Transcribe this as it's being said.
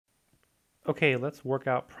Okay, let's work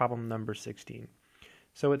out problem number 16.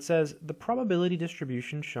 So it says, the probability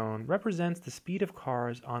distribution shown represents the speed of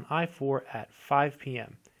cars on I-4 at 5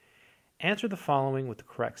 p.m. Answer the following with the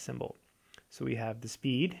correct symbol. So we have the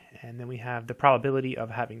speed, and then we have the probability of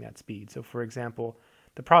having that speed. So for example,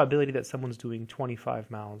 the probability that someone's doing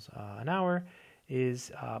 25 miles an hour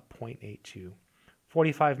is 0.82.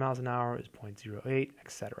 45 miles an hour is 0.08,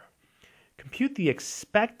 etc. Compute the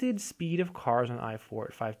expected speed of cars on I-4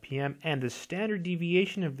 at 5 p.m. and the standard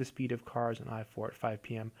deviation of the speed of cars on I-4 at 5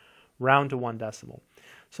 p.m. round to 1 decimal.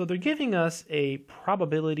 So they're giving us a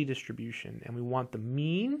probability distribution, and we want the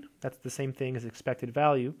mean, that's the same thing as expected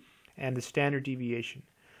value, and the standard deviation.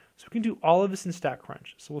 So we can do all of this in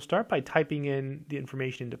StatCrunch. So we'll start by typing in the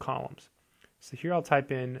information into columns. So here I'll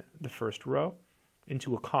type in the first row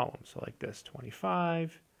into a column. So like this,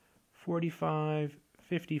 25, 45,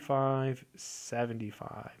 55,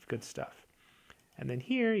 75, good stuff. And then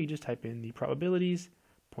here you just type in the probabilities,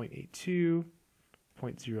 0.82,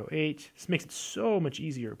 0.08. This makes it so much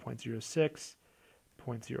easier, 0.06,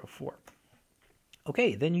 0.04.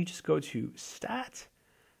 Okay, then you just go to Stat,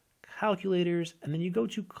 Calculators, and then you go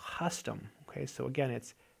to Custom. Okay, so again,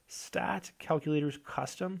 it's Stat, Calculators,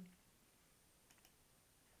 Custom.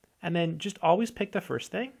 And then just always pick the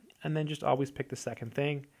first thing, and then just always pick the second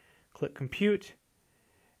thing. Click Compute.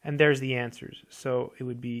 And there's the answers. So it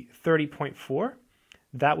would be 30.4.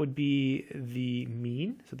 That would be the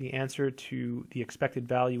mean. So the answer to the expected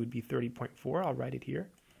value would be 30.4. I'll write it here.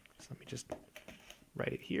 So let me just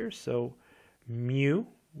write it here. So mu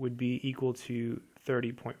would be equal to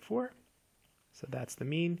 30.4. So that's the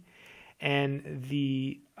mean. And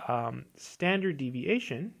the standard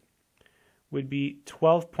deviation would be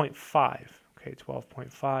 12.5. Okay,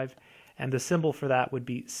 12.5. And the symbol for that would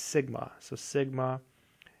be sigma. So sigma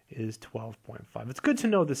is 12.5. It's good to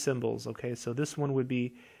know the symbols, okay? So this one would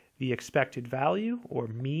be the expected value, or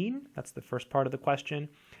mean. That's the first part of the question.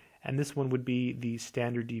 And this one would be the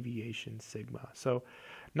standard deviation, sigma. So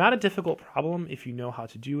not a difficult problem if you know how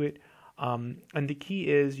to do it. And the key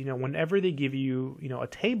is, whenever they give you, a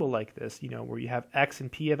table like this, where you have x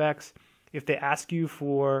and p of x, if they ask you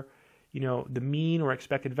for, the mean or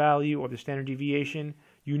expected value or the standard deviation,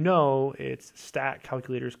 it's Stat,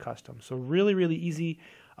 Calculators, Custom. So really, really easy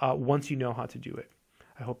once you know how to do it.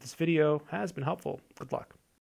 I hope this video has been helpful. Good luck.